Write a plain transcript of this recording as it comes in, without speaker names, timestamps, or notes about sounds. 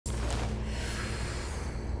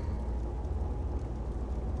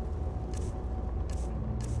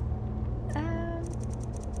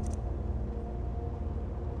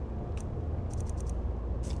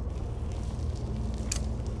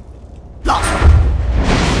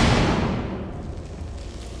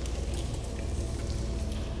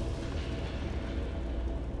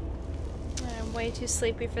way too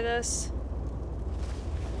sleepy for this.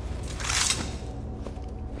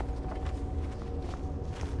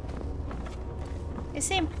 They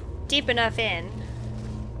seem deep enough in.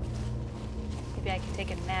 Maybe I can take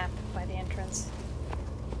a nap by the entrance.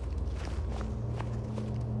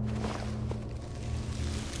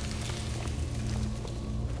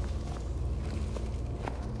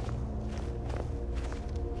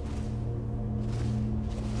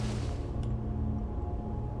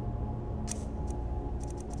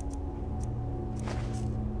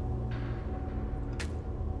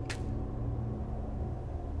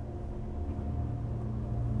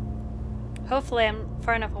 Hopefully I'm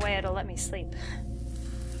far enough away it'll let me sleep.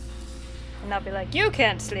 And I'll be like, you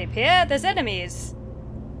can't sleep here, there's enemies!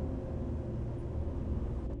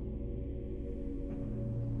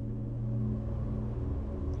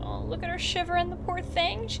 Oh, look at her shivering, the poor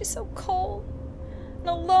thing. She's so cold and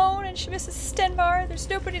alone, and she misses Stenvar. There's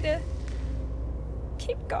nobody to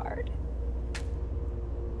keep guard.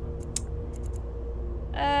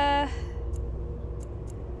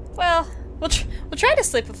 Well, we'll try to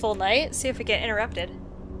sleep a full night, see if we get interrupted.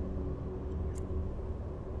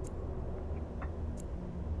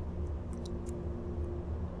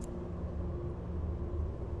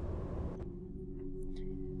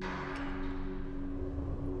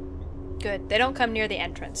 Good. They don't come near the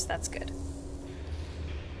entrance. That's good.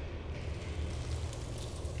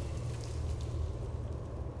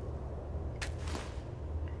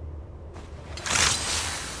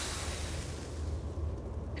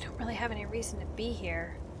 Have any reason to be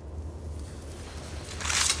here.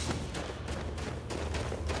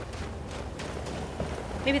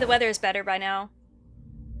 Maybe the weather is better by now.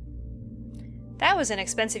 That was an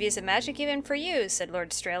expensive use of magic even for you, said Lord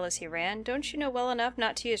Strail as he ran. Don't you know well enough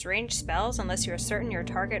not to use ranged spells unless you're certain your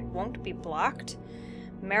target won't be blocked?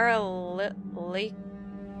 Madrilous.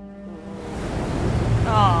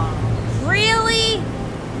 Oh, really?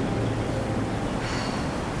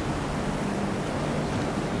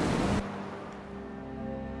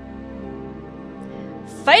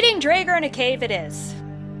 Fighting Draegr in a cave it is.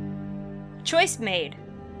 Choice made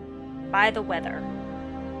by the weather.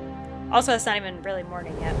 Also, it's not even really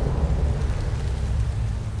morning yet.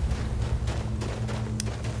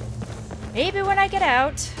 Maybe when I get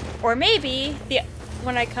out, or maybe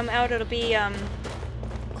when I come out it'll be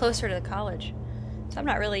closer to the college. So I'm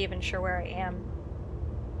not really even sure where I am.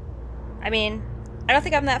 I mean, I don't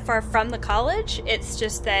think I'm that far from the college. It's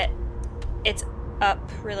just that it's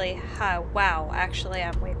up really high. Wow, actually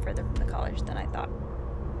I'm way further from the college than I thought.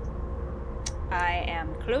 I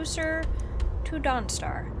am closer to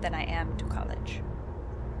Dawnstar than I am to college.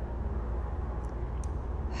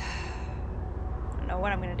 I don't know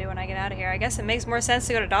what I'm gonna do when I get out of here. I guess it makes more sense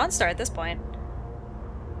to go to Dawnstar at this point.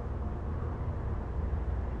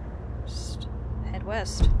 Just head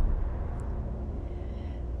west.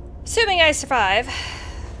 Assuming I survive.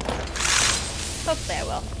 Hopefully I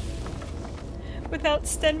will. Without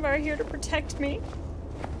Stenvar here to protect me.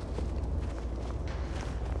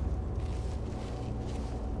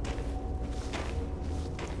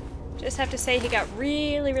 Just have to say he got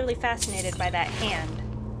really, really fascinated by that hand.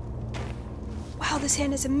 Wow, this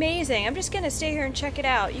hand is amazing. I'm just gonna stay here and check it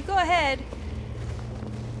out. You go ahead.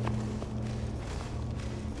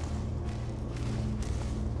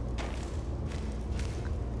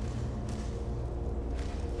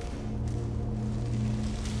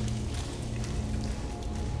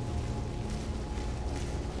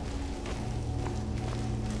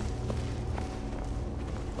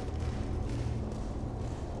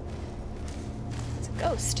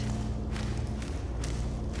 Ghost.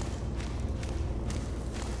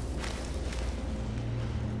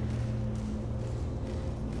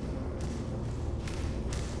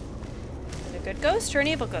 Is it a good ghost or an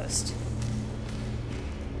evil ghost?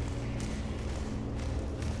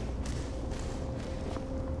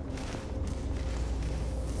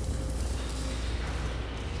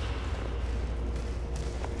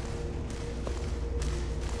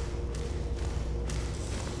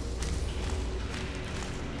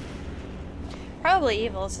 Probably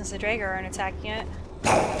evil, since the Draegr aren't attacking it.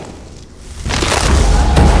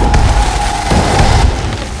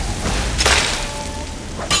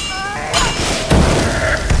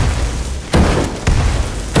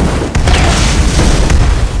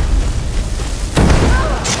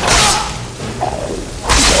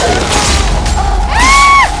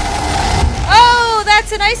 Oh,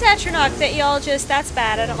 that's an ice atronach that y'all just... That's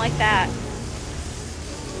bad, I don't like that.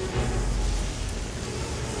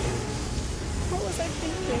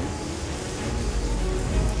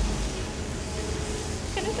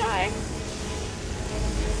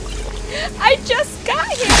 I just got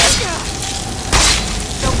here!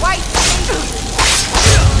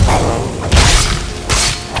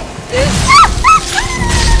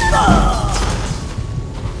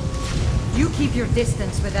 You keep your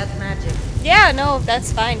distance with that magic. Yeah, no,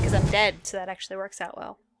 that's fine, because I'm dead, so that actually works out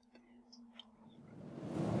well.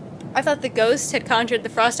 I thought the ghost had conjured the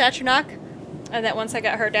Frost Atronach, and that once I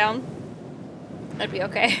got her down, that'd be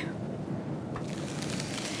okay.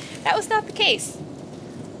 That was not the case.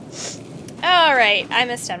 Alright, I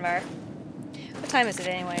missed Denver. What time is it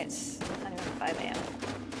anyway? It's not even 5 a.m.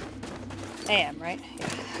 a.m., right? Yeah,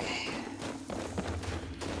 okay.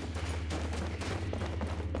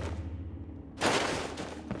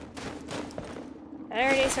 I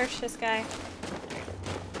already searched this guy.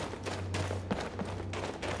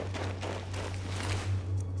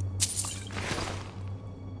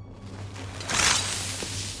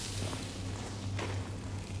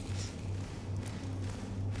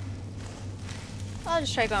 I'll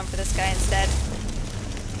just try going for this guy instead.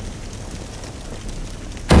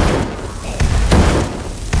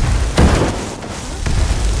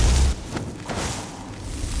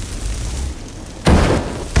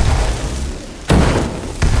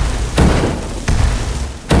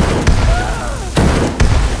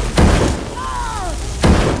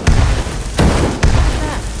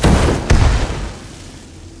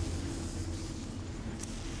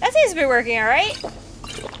 That seems to be working all right.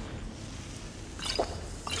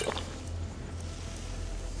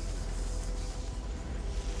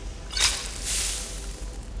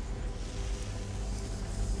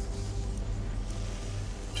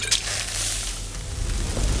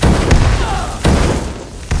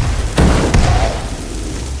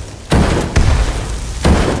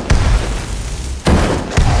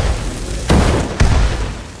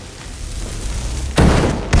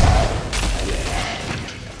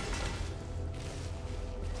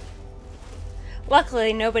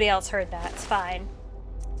 Luckily, nobody else heard that. It's fine.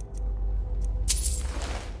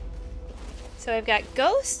 So I've got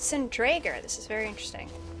ghosts and Draegr. This is very interesting.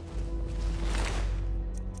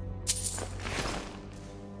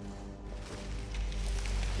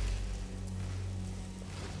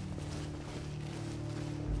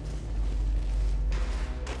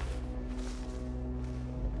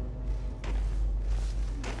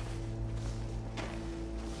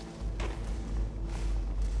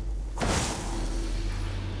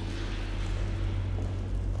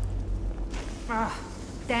 Ah,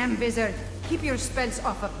 damn wizard. Keep your spells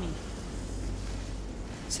off of me.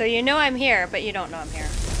 So you know I'm here, but you don't know I'm here.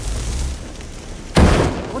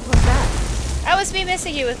 What was that? That was me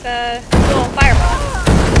missing you with a little fireball.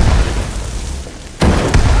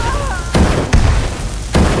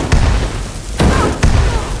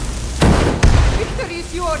 Victory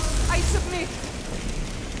is yours. I submit.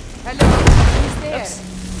 Hello, who's there? Oops.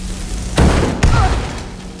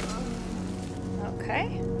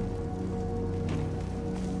 Okay.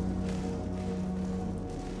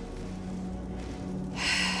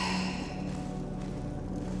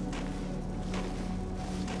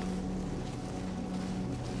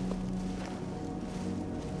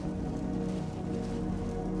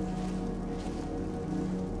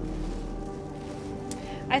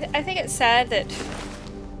 I think it's sad that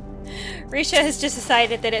Reesha has just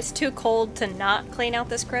decided that it's too cold to not clean out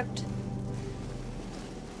this crypt.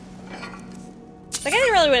 Like, I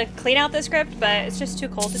didn't really want to clean out this crypt, but it's just too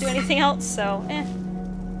cold to do anything else, so eh.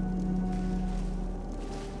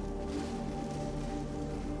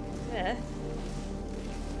 Eh.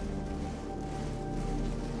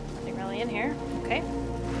 Nothing really in here. Okay.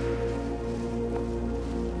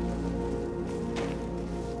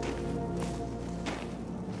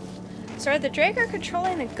 So are the Draegr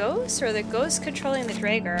controlling the ghosts, or are the ghosts controlling the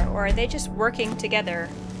Draegr, or are they just working together?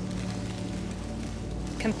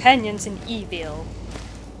 Companions in evil.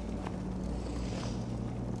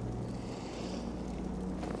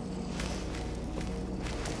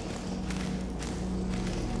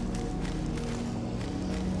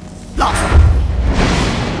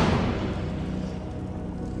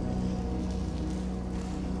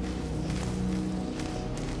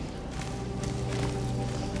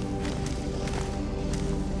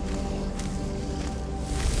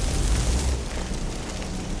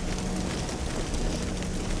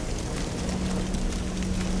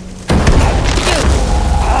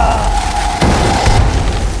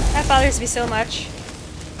 Bothers me so much.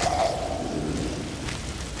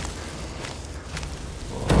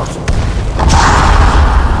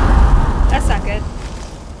 That's not good.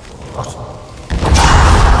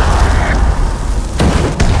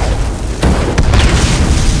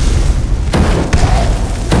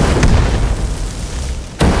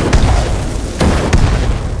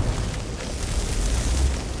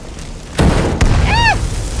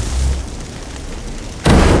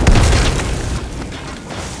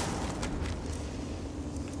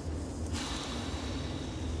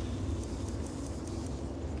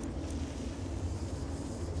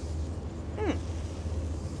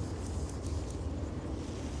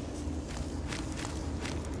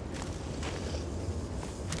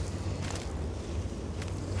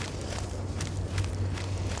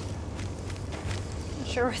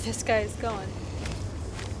 Sure where this guy is going.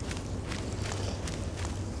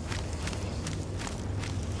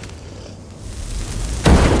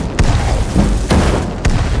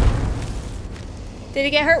 Did he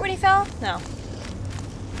get hurt when he fell? No.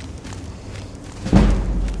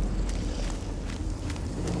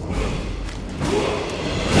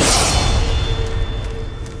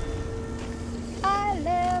 I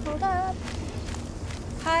leveled up,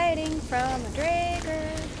 hiding from a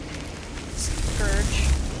Drager. Scourge.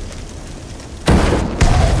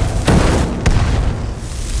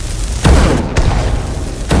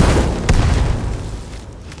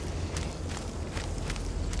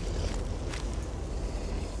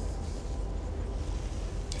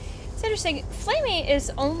 It's interesting. Flamey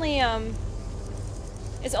is only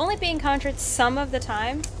being conjured some of the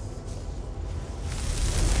time.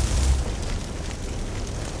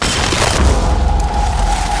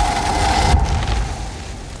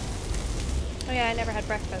 Oh yeah, I never had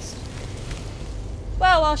breakfast.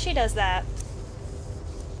 Well, while she does that,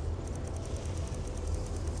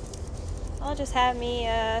 I'll just have me,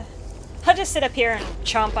 I'll just sit up here and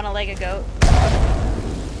chomp on a leg of goat.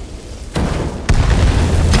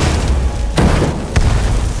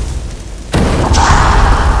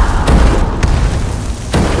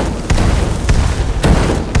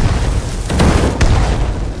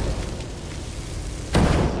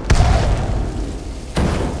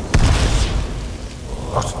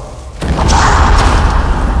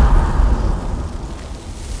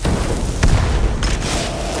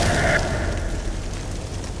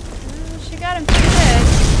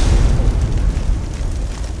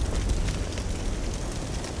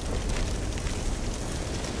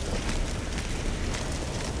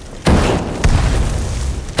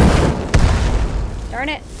 Darn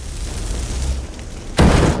it.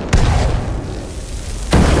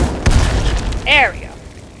 There we go.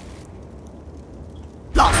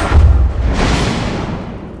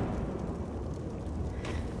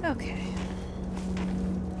 Okay.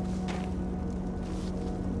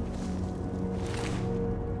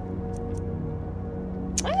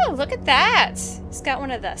 Oh, look at that. He's got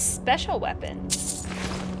one of the special weapons.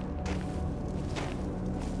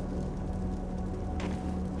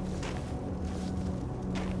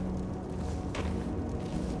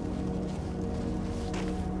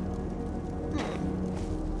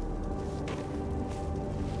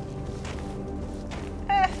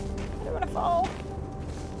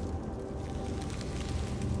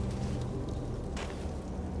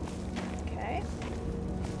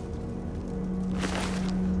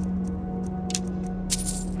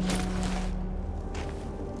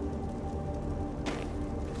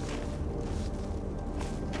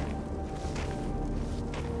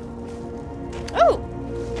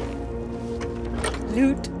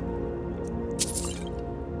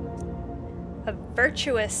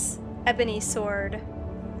 Virtuous ebony sword.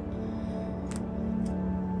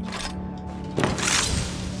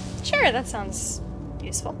 Sure, that sounds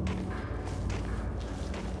useful.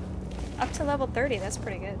 Up to level 30, that's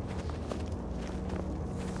pretty good.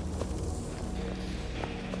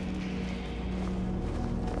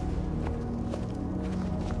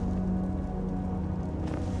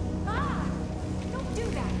 Ah! Don't do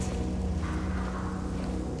that!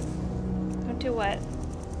 Don't do what?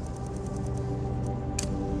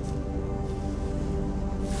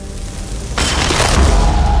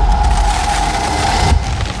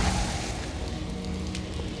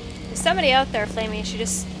 Somebody out there, Flamey. She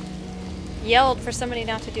just yelled for somebody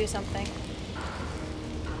not to do something.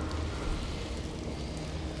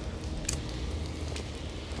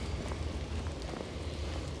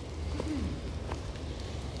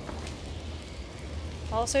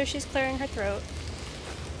 Also, she's clearing her throat.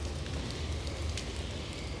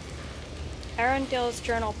 Arundel's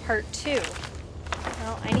Journal Part 2.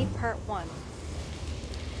 Well, I need Part 1.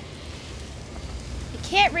 You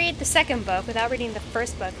can't read the second book without reading the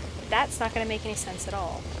first book. That's not going to make any sense at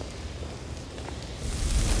all.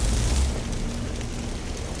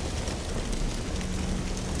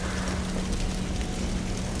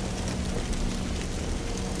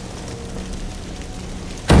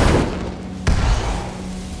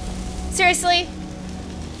 Seriously?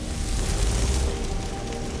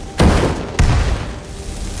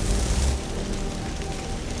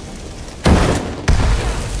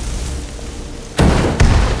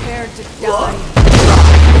 Prepare to die.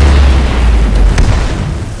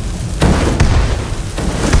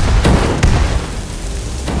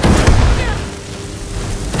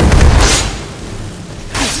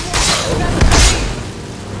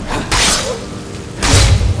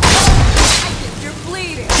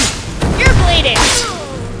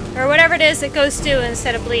 Or whatever it is it goes to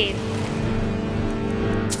instead of bleed.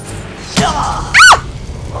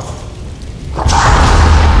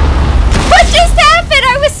 What just happened?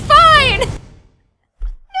 I was fine!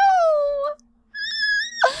 No!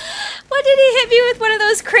 What, did he hit me with one of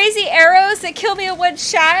those crazy arrows that kill me in one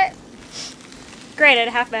shot? Granted,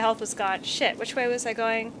 half my health was gone. Shit, which way was I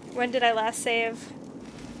going? When did I last save?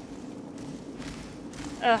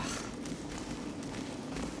 Ugh.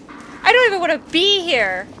 I don't even want to be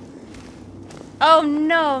here! Oh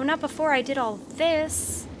no, not before I did all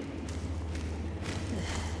this.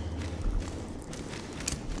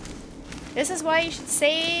 This is why you should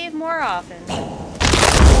save more often.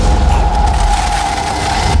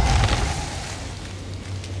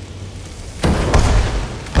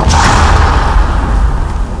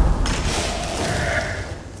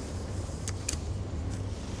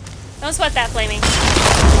 Don't sweat that, Flaming.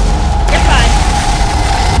 You're fine.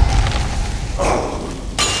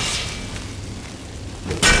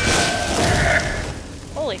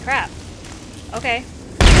 Holy crap. Okay.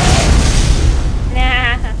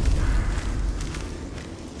 Nah.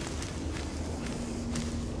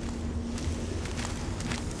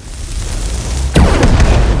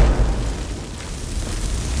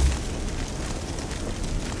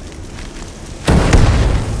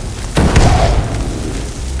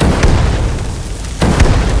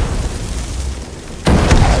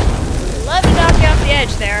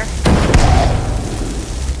 There.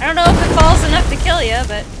 I don't know if it falls enough to kill you,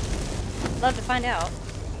 but I'd love to find out.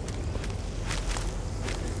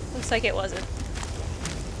 Looks like it wasn't.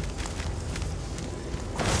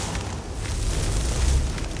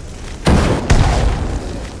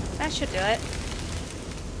 That should do it.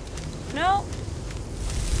 No.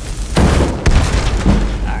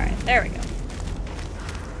 Alright, there we go.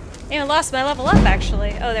 I even lost my level up,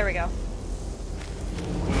 actually. Oh, there we go.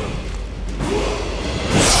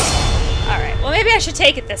 Alright, well maybe I should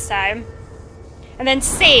take it this time. And then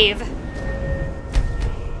save. I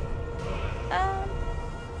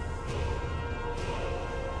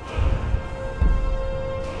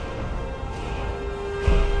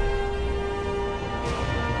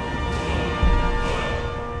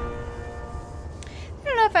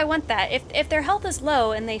don't know if I want that. If their health is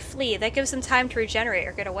low and they flee, that gives them time to regenerate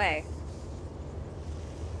or get away.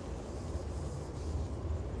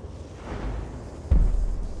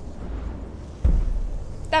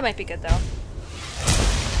 That might be good, though.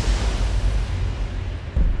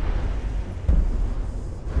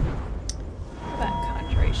 What about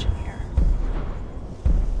conjuration here?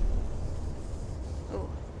 Ooh.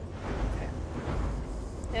 Okay.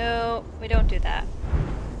 No, we don't do that.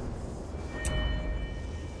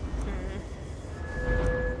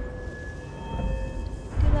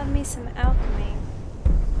 Do love me some alchemy.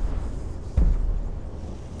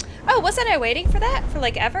 Oh, wasn't I waiting for that? For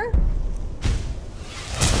like ever?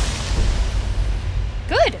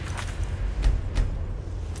 Good!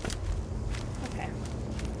 Okay.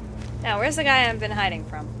 Now, where's the guy I've been hiding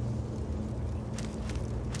from?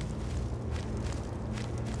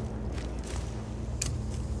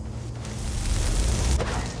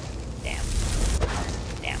 Damn.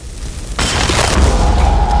 Damn.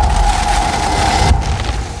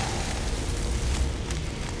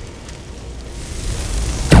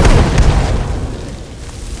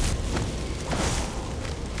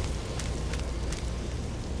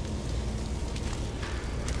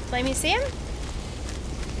 Let me see him?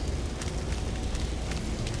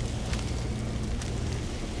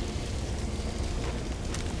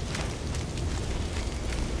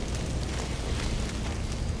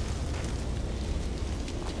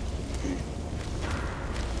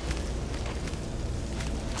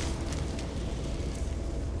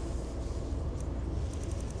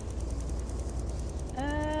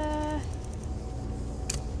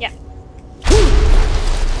 Yeah.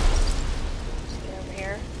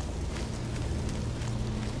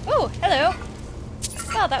 Oh, hello.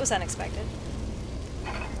 Well, that was unexpected.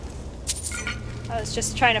 I was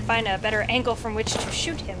just trying to find a better angle from which to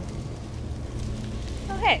shoot him.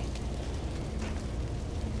 Oh, hey.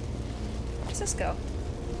 Where's this go?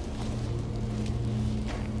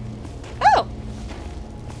 Oh!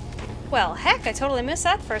 Well, heck, I totally missed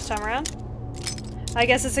that the first time around. I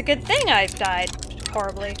guess it's a good thing I died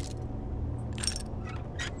horribly.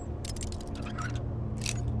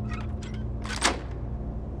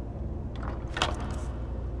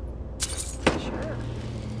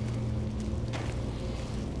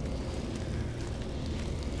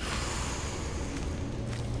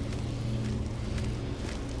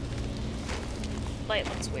 Light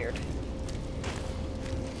looks weird.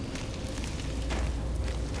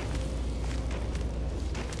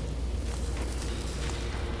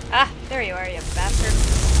 Ah, there you are, you bastard.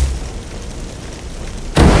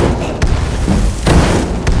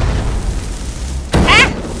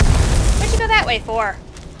 that way for?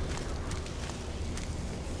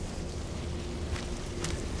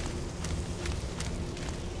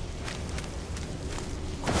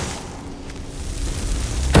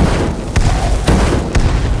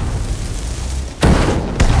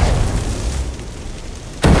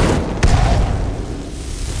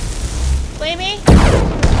 Flamey?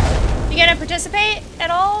 You gonna participate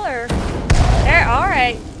at all, or? There,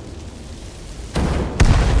 alright.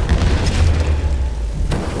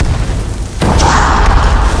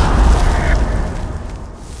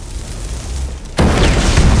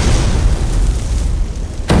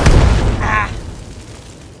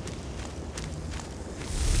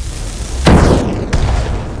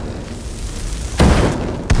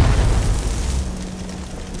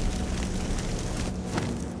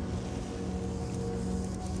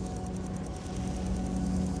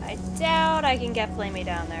 I can get Flamey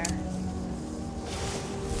down there.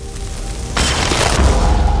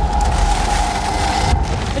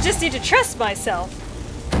 I just need to trust myself.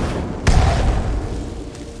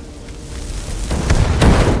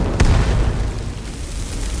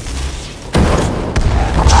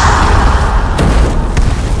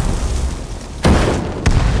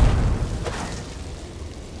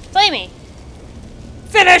 Flamey!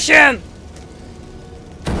 Finish him!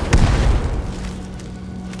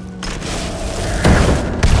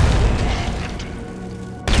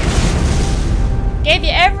 Gave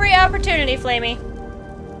you every opportunity, Flamey.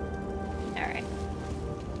 Alright.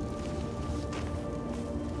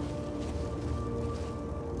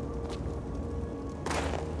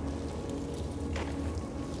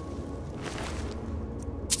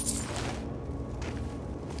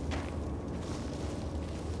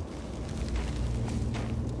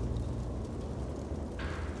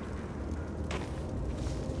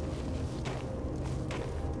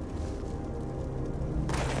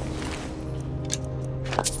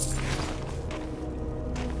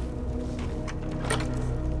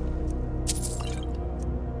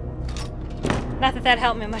 Not that that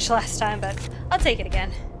helped me much last time, but I'll take it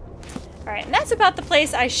again. Alright, and that's about the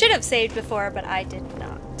place I should have saved before, but I did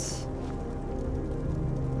not.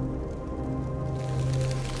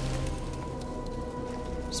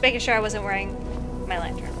 Just making sure I wasn't wearing my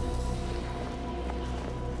lantern.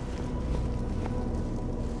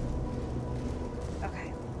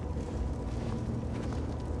 Okay.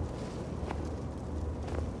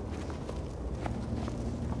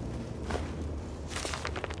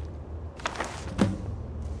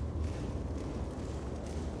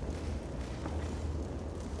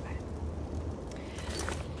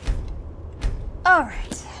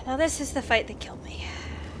 Alright, now this is the fight that killed me.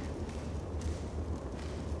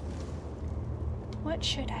 What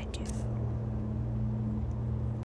should I do?